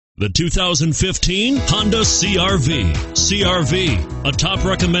The 2015 Honda CR-V. CR-V, a top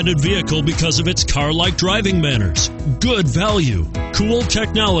recommended vehicle because of its car-like driving manners, good value, cool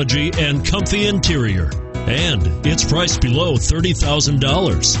technology, and comfy interior. And it's priced below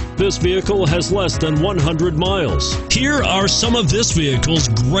 $30,000. This vehicle has less than 100 miles. Here are some of this vehicle's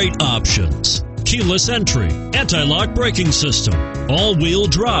great options: keyless entry, anti-lock braking system, all-wheel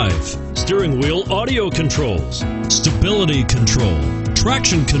drive, steering wheel audio controls, stability control,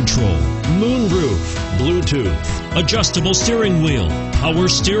 traction control, moonroof, Bluetooth, adjustable steering wheel, power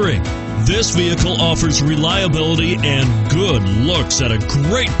steering. This vehicle offers reliability and good looks at a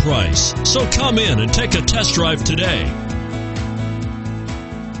great price. So come in and take a test drive today.